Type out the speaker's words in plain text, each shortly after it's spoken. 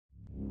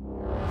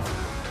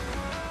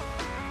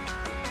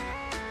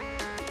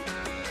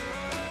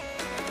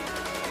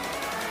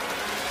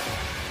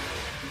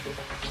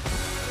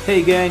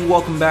Hey gang,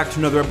 welcome back to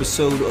another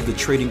episode of the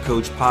Trading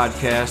Coach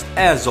Podcast.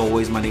 As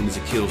always, my name is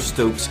Akil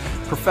Stokes,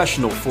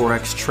 professional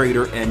Forex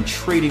trader and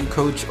trading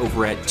coach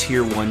over at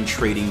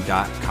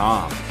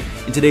tier1trading.com.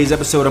 In today's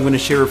episode, I'm going to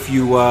share a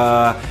few,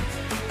 a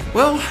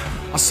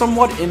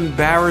somewhat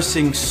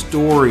embarrassing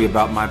story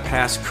about my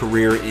past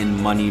career in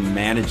money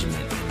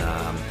management.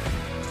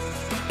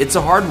 It's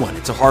a hard one.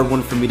 It's a hard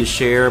one for me to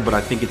share, but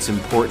I think it's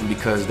important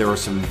because there are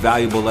some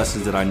valuable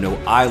lessons that I know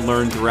I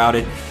learned throughout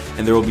it,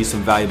 and there will be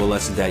some valuable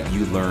lessons that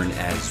you learn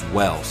as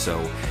well. So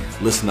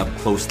listen up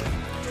closely.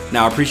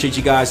 Now, I appreciate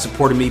you guys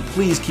supporting me.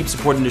 Please keep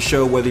supporting the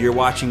show, whether you're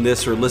watching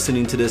this or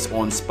listening to this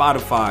on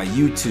Spotify,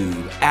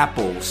 YouTube,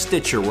 Apple,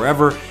 Stitcher,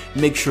 wherever.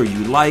 Make sure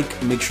you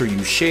like, make sure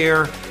you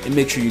share, and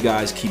make sure you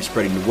guys keep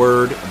spreading the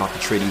word about the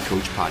Trading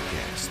Coach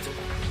Podcast.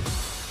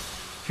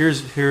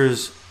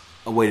 Here's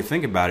a way to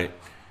think about it.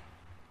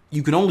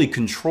 You can only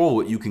control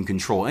what you can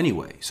control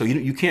anyway. So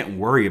you can't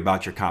worry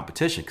about your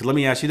competition. Because let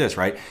me ask you this,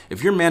 right?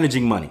 If you're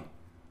managing money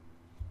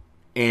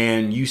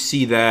and you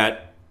see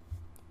that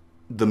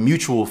the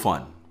mutual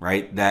fund,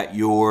 right, that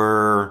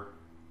your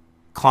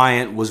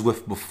client was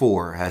with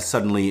before has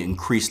suddenly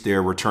increased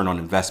their return on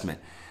investment,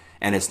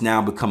 and it's now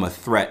become a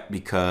threat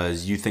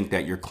because you think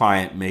that your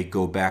client may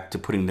go back to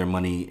putting their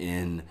money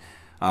in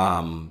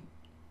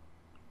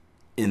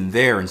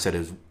there instead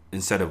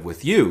of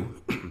with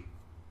you.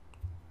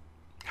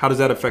 How does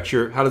that affect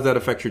your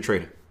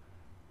trading?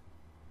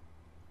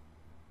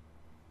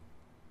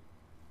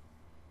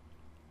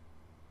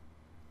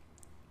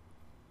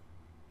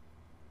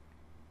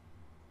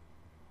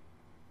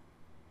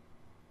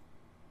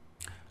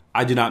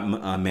 I do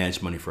not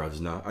manage money for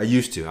others. No, I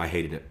used to. I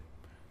hated it.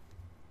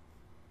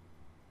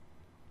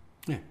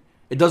 Yeah,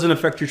 it doesn't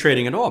affect your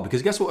trading at all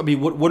because guess what? I mean,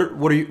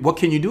 what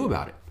can you do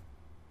about it?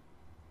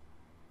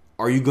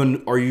 Are you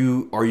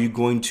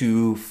going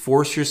to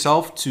force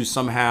yourself to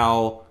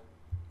somehow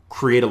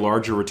create a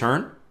larger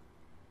return?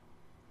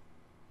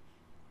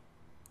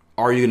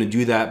 Are you going to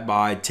do that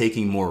by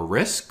taking more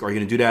risk? Are you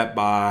going to do that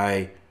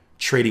by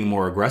trading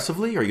more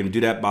aggressively? Are you going to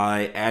do that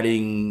by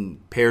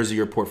adding pairs of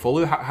your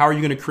portfolio? How are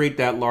you going to create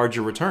that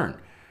larger return,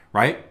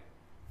 right?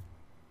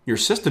 Your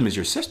system is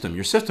your system.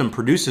 Your system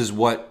produces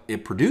what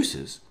it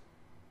produces.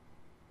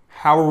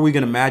 How are we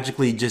going to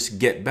magically just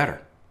get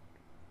better?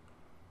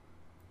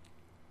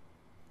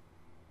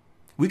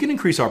 We can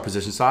increase our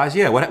position size.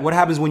 Yeah, what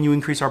happens when you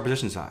increase our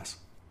position size?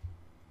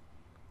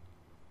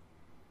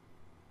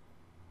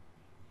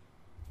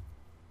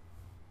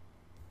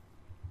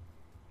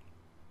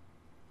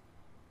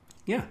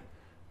 Yeah.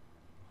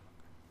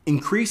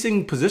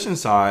 Increasing position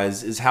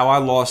size is how I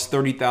lost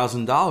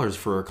 $30,000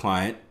 for a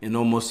client in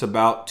almost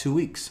about 2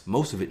 weeks.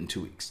 Most of it in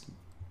 2 weeks.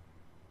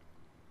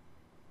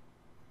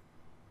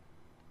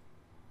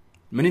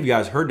 Many of you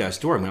guys heard that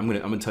story. I'm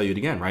going to tell you it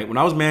again, right? When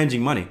I was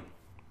managing money,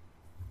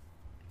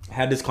 I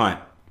had this client.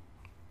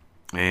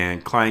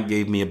 And client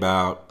gave me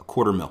about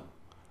 $250,000.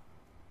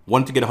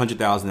 Wanted to get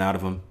 $100,000 out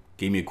of him.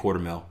 Gave me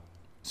 $250,000.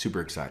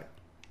 Super excited.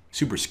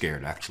 Super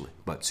scared, actually,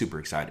 but super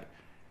excited.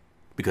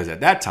 Because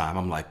at that time,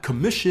 I'm like,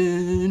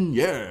 commission,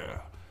 yeah,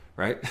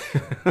 right?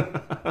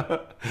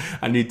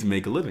 I need to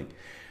make a living,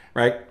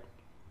 right?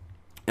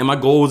 And my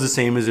goal was the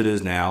same as it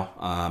is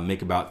now,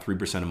 make about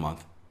 3% a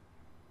month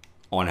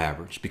on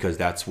average, because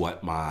that's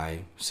what my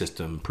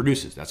system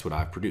produces. That's what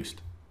I've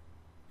produced,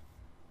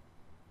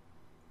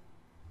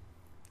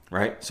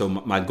 right? So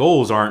my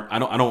goals aren't, I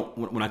don't,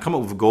 when I come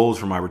up with goals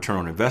for my return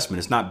on investment,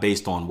 it's not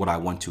based on what I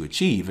want to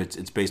achieve.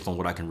 It's based on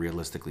what I can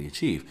realistically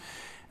achieve.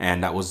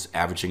 And that was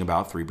averaging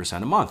about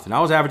 3% a month. And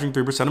I was averaging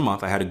 3% a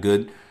month. I had a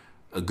good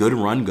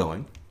run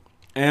going.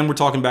 And we're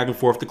talking back and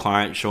forth to the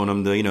client, showing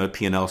them the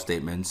P&L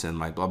statements and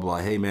like blah, blah,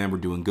 blah. Hey man, we're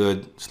doing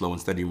good. Slow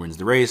and steady wins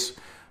the race.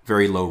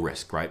 Very low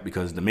risk, right?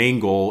 Because the main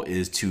goal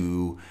is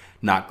to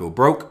not go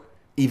broke.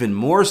 Even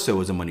more so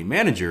as a money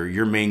manager,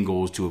 your main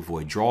goal is to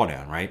avoid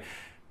drawdown, right?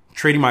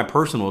 Trading my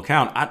personal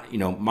account,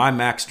 my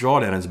max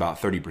drawdown is about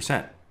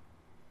 30%.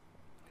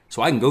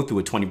 So I can go through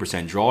a 20%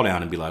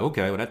 drawdown and be like,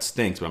 okay, well, that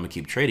stinks, but I'm going to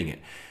keep trading it.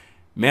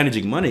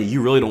 Managing money,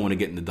 you really don't want to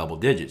get in the double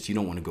digits. You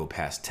don't want to go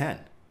past 10.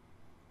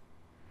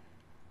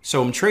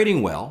 So I'm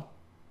trading well,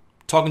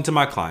 talking to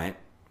my client.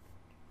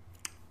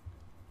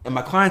 And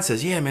my client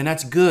says, yeah, man,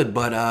 that's good.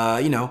 But,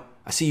 I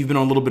see you've been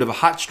on a little bit of a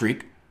hot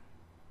streak.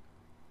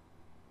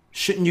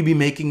 Shouldn't you be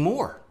making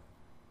more?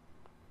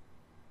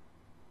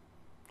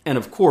 And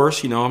of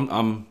course,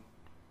 I'm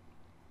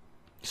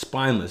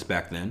spineless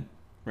back then.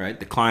 Right,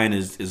 the client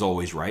is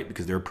always right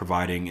because they're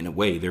providing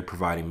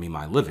me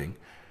my living,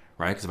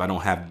 right? Because if I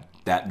don't have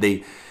that,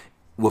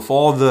 with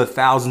all the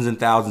thousands and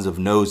thousands of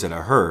no's that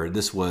I heard,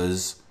 this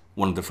was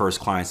one of the first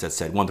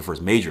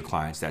major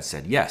clients that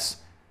said yes.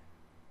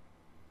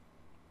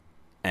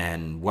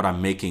 And what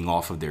I'm making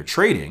off of their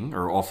trading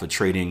or off of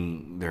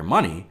trading their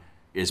money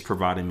is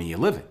providing me a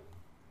living.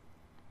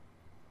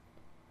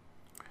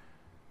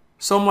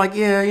 So I'm like,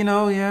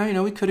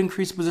 we could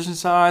increase position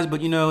size,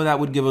 but that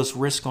would give us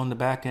risk on the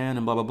back end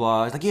and blah, blah,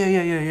 blah. It's like,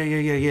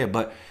 yeah,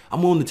 but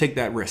I'm willing to take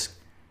that risk.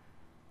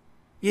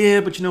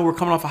 Yeah, but we're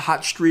coming off a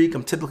hot streak.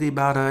 I'm typically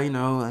about a,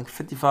 like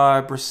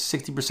 55 or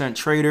 60%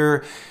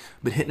 trader,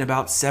 but hitting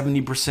about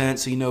 70%.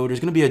 So, there's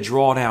going to be a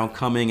drawdown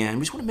coming, and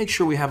we just want to make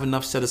sure we have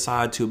enough set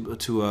aside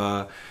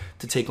to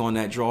take on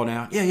that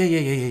drawdown.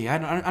 Yeah.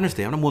 I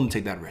understand. I'm willing to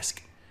take that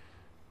risk.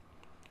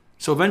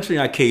 So eventually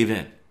I cave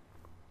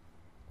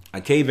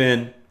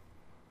in.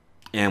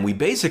 And we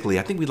basically,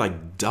 I think we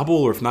like double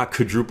or if not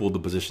quadruple the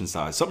position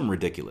size, something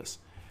ridiculous.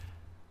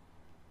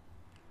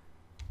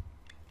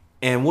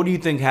 And what do you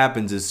think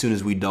happens as soon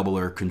as we double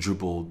or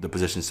quadruple the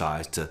position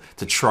size to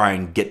try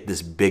and get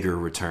this bigger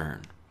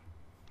return?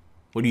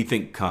 What do you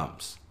think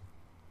comes?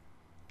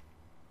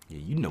 Yeah,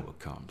 you know what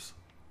comes.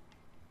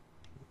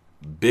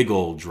 Big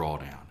old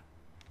drawdown.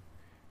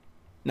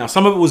 Now,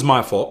 some of it was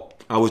my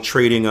fault. I was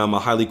trading a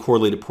highly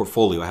correlated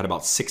portfolio. I had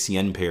about 6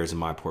 yen pairs in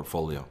my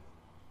portfolio.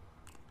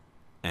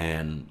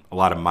 And a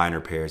lot of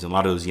minor pairs. And a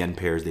lot of those yen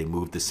pairs, they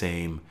moved the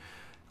same.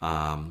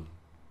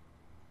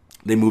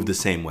 They moved the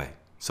same way.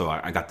 So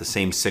I got the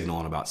same signal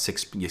on about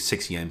six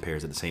yen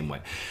pairs at the same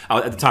way.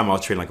 At the time, I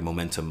was trading like a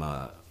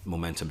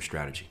momentum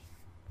strategy.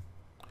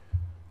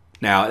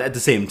 Now, at the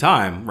same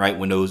time, right,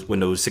 when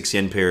those 6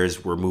 yen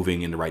pairs were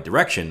moving in the right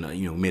direction,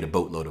 we made a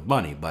boatload of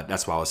money. But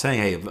that's why I was saying,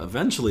 hey,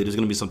 eventually there's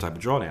going to be some type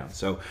of drawdown.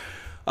 So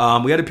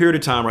we had a period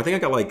of time where I think I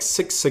got like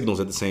 6 signals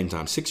at the same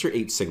time, 6 or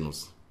 8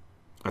 signals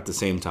at the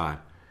same time.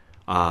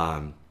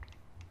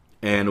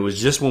 And it was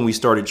just when we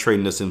started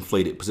trading this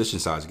inflated position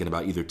size, again,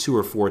 about either 2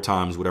 or 4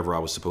 times whatever I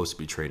was supposed to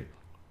be trading.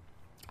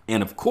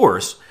 And of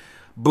course,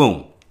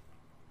 boom,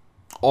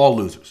 all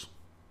losers.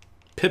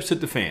 Pips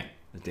hit the fan,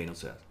 as Daniel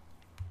says.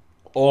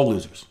 All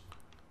losers.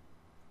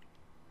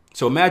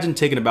 So imagine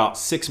taking about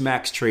 6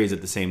 max trades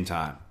at the same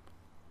time,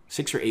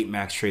 6 or 8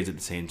 max trades at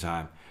the same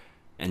time,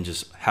 and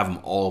just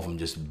have all of them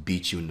just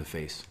beat you in the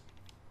face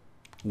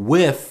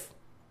with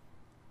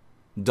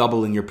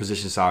doubling your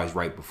position size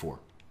right before.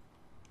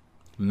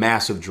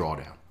 Massive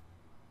drawdown.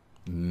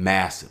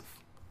 Massive.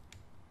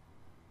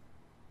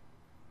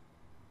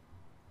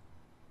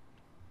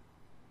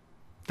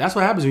 That's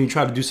what happens when you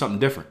try to do something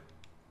different.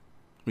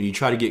 When you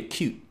try to get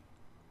cute.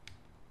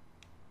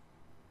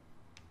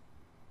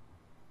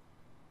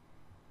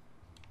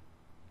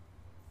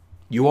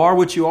 You are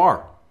what you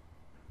are.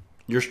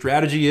 Your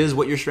strategy is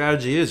what your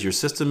strategy is. Your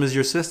system is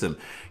your system.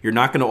 You're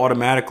not going to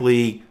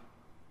automatically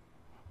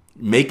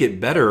make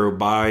it better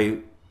by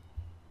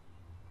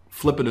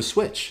flipping a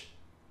switch.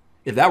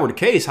 If that were the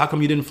case, how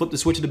come you didn't flip the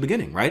switch at the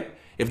beginning, right?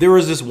 If there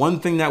was this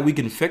one thing that we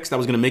can fix that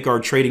was going to make our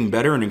trading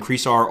better and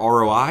increase our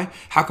ROI,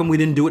 how come we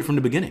didn't do it from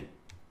the beginning?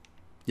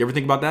 You ever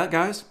think about that,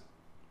 guys?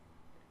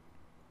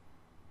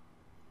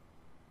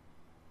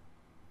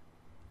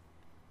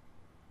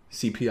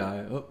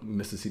 CPI, we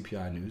missed the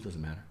CPI news,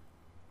 doesn't matter.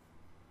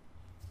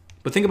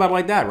 But think about it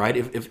like that, right?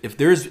 If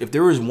there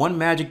is one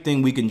magic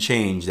thing we can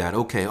change that,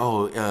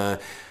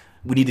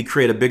 we need to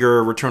create a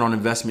bigger return on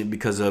investment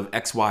because of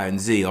X, Y, and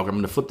Z. I'm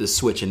going to flip this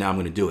switch and now I'm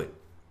going to do it.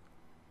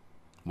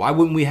 Why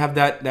wouldn't we have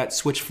that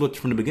switch flipped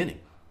from the beginning?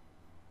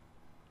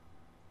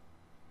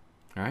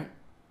 All right?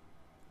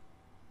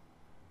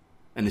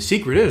 And the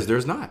secret is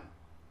there's not.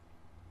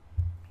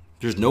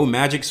 There's no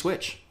magic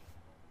switch.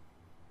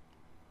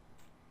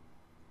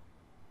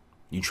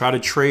 You try to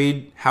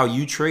trade how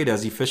you trade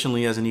as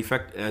efficiently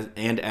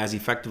and as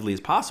effectively as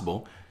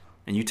possible,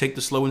 and you take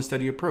the slow and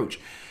steady approach.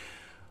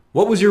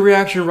 What was your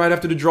reaction right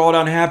after the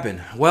drawdown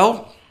happened?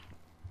 Well,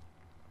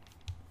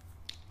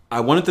 I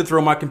wanted to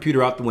throw my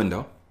computer out the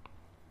window.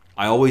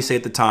 I always say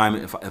at the time,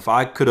 if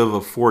I could have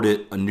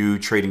afforded a new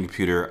trading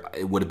computer,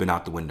 it would have been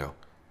out the window.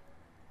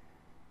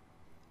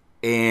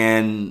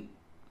 And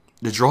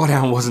the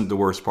drawdown wasn't the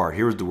worst part.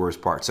 Here was the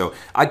worst part. So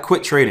I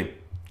quit trading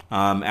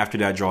after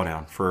that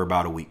drawdown for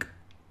about a week.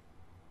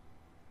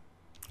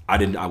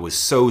 I was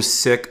so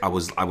sick. I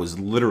was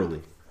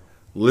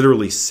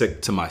literally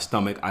sick to my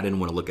stomach. I didn't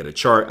want to look at a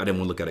chart. I didn't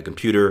want to look at a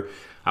computer.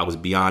 I was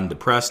beyond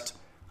depressed.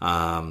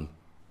 Again,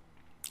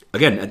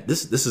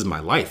 this is my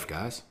life,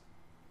 guys.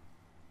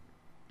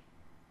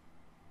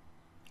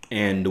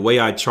 And the way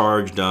I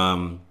charged,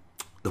 I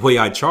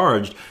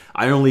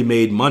only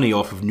made money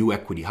off of new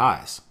equity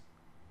highs,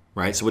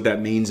 right? So what that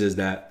means is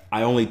that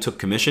I only took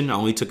commission. I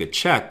only took a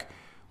check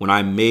when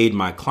I made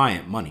my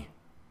client money.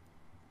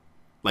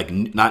 Like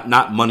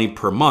not money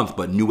per month,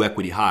 but new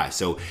equity high.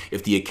 So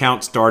if the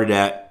account started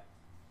at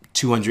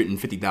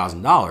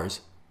 $250,000,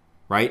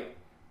 right?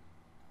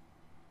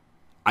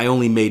 I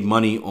only made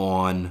money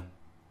on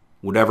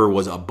whatever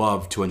was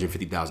above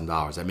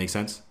 $250,000. That make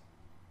sense?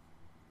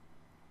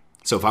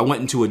 So if I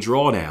went into a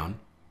drawdown,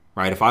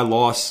 right? If I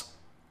lost,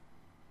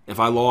 say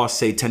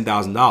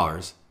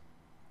 $10,000,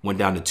 went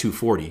down to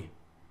 $240,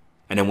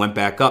 and then went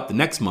back up the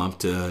next month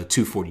to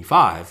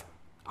 $245,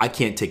 I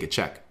can't take a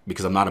check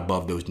because I'm not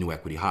above those new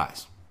equity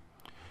highs.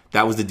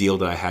 That was the deal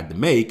that I had to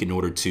make in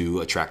order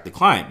to attract the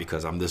client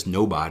because I'm this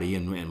nobody,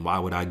 and why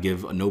would I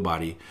give a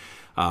nobody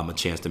a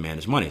chance to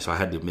manage money? So I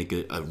had to make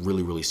a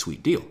really, really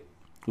sweet deal.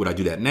 Would I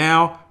do that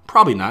now?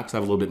 Probably not because I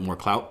have a little bit more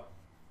clout.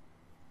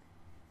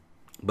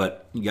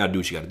 But you got to do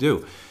what you got to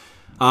do.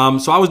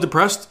 So I was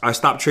depressed. I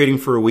stopped trading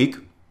for a week.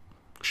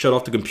 shut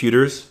off the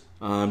computers,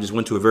 just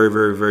went to a very,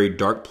 very, very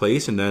dark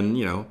place. And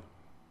then,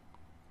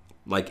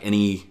 like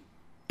any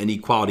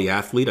quality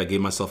athlete, I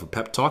gave myself a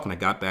pep talk and I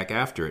got back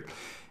after it.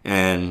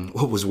 And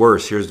what was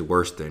worse, here's the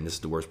worst thing. This is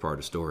the worst part of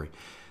the story.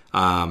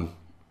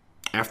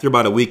 After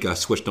about a week, I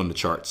switched on the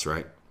charts,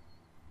 right?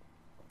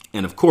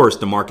 And of course,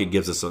 the market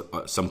gives us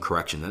some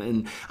correction.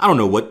 And I don't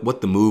know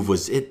what the move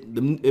was.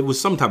 It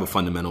was some type of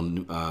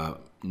fundamental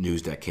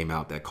news that came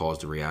out that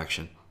caused a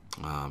reaction.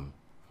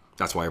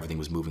 That's why everything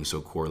was moving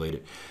so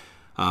correlated.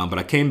 But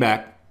I came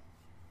back,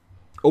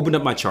 opened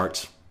up my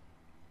charts,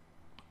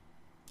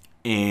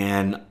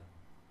 and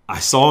I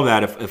saw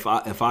that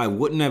if I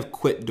wouldn't have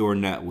quit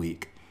during that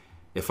week,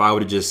 if I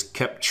would have just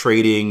kept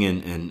trading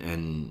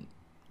and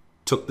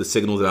took the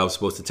signals that I was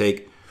supposed to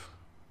take,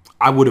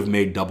 I would have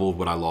made double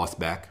what I lost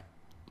back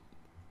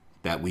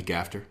that week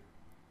after.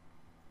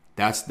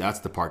 That's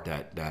the part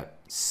that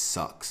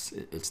sucks.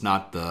 It's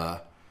not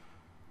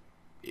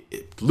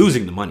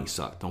losing the money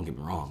sucked, don't get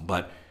me wrong,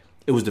 but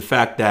it was the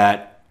fact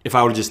that if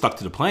I would have just stuck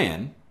to the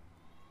plan,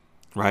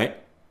 right,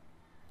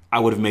 I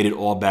would have made it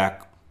all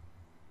back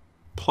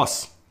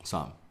plus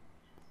some.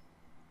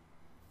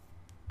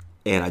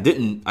 And I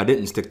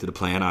didn't stick to the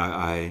plan.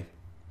 I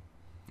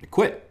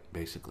quit,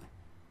 basically.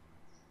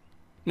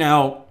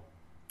 Now,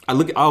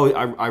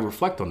 I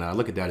reflect on that. I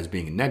look at that as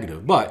being a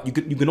negative. But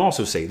you can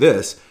also say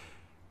this.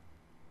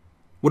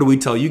 What do we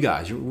tell you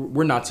guys?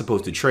 We're not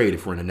supposed to trade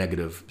if we're in a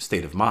negative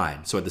state of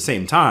mind. So at the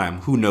same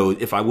time, who knows?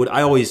 If I would,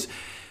 I always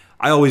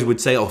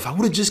would say, if I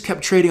would have just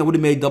kept trading, I would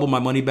have made double my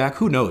money back.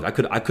 Who knows? I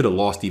could have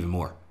lost even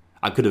more.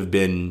 I could have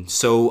been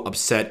so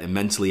upset and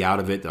mentally out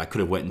of it that I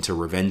could have went into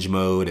revenge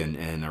mode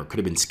and or could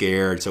have been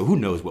scared. So who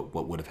knows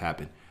what would have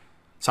happened.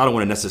 So I don't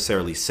want to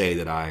necessarily say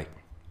that I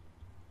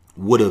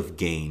would have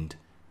gained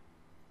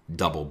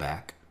double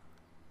back.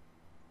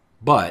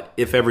 But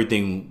if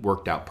everything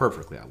worked out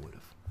perfectly, I would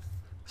have.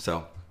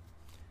 So,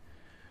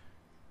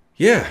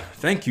 yeah,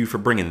 thank you for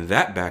bringing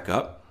that back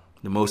up.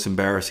 The most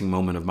embarrassing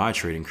moment of my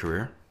trading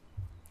career.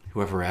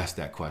 Whoever asked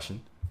that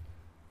question.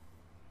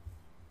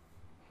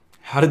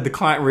 How did the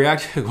client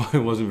react? I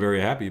wasn't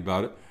very happy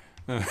about it.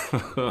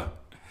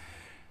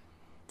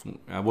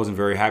 I wasn't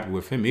very happy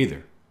with him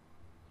either.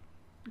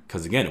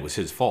 Because again, it was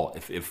his fault.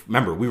 If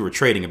remember, we were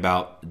trading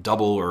about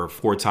double or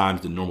 4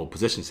 times the normal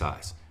position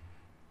size.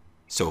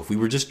 So if we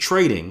were just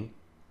trading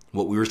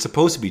what we were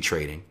supposed to be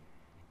trading,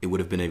 it would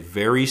have been a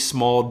very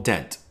small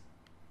dent.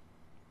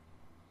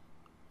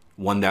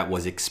 One that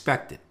was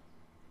expected.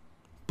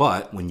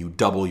 But when you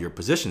double your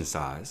position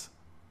size,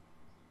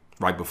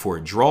 right before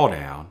a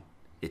drawdown,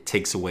 it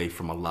takes away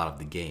from a lot of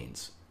the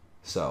gains.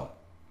 So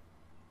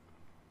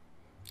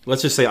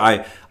let's just say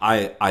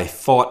I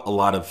thought a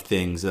lot of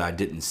things that I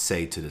didn't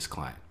say to this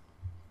client.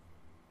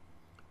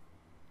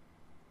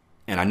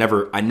 And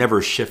I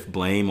never shift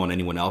blame on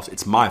anyone else.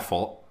 It's my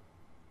fault.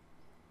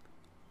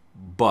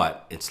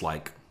 But it's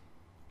like,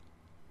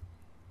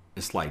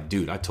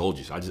 dude, I told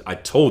you. I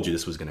told you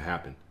this was going to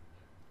happen.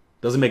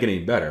 Doesn't make it any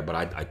better, but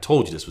I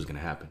told you this was going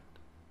to happen.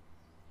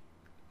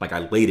 Like I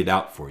laid it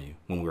out for you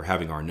when we were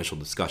having our initial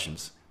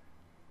discussions.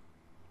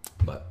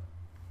 But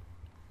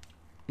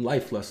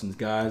life lessons,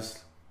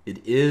 guys.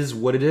 It is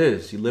what it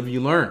is. You live,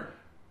 you learn.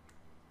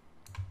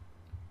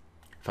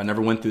 If I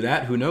never went through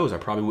that, who knows? I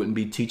probably wouldn't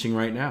be teaching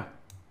right now.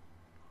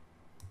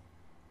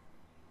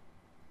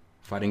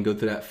 If I didn't go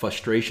through that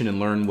frustration and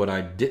learn what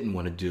I didn't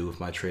want to do with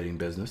my trading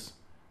business,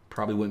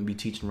 probably wouldn't be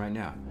teaching right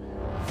now.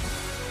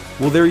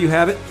 Well, there you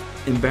have it.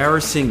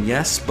 Embarrassing,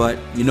 yes, but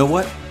you know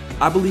what?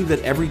 I believe that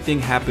everything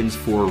happens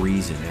for a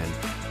reason. And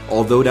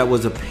although that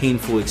was a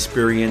painful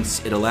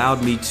experience, it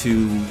allowed me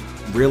to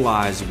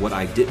realize what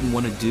I didn't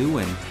want to do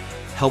and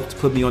helped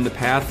put me on the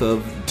path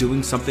of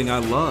doing something I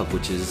love,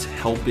 which is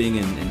helping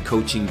and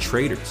coaching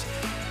traders.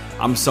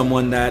 I'm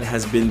someone that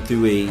has been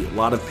through a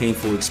lot of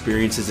painful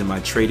experiences in my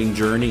trading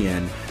journey,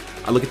 and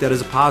I look at that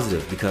as a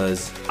positive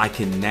because I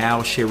can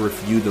now share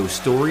with you those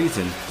stories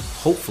and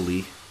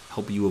hopefully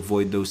help you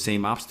avoid those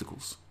same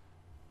obstacles.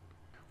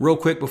 Real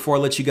quick, before I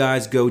let you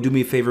guys go, do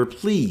me a favor,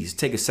 please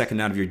take a second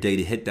out of your day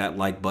to hit that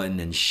like button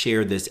and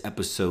share this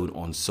episode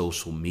on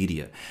social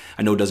media.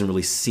 I know it doesn't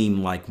really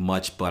seem like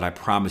much, but I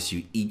promise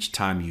you each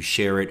time you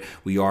share it,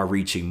 we are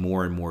reaching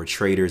more and more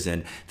traders,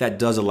 and that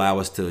does allow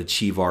us to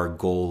achieve our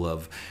goal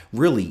of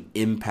really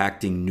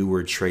impacting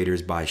newer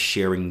traders by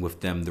sharing with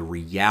them the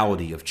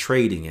reality of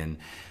trading and,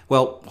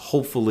 well,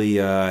 hopefully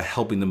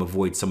helping them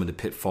avoid some of the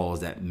pitfalls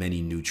that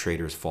many new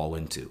traders fall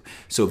into.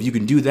 So if you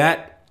can do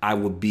that, I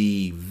will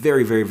be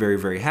very, very, very,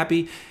 very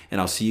happy,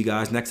 and I'll see you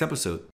guys next episode.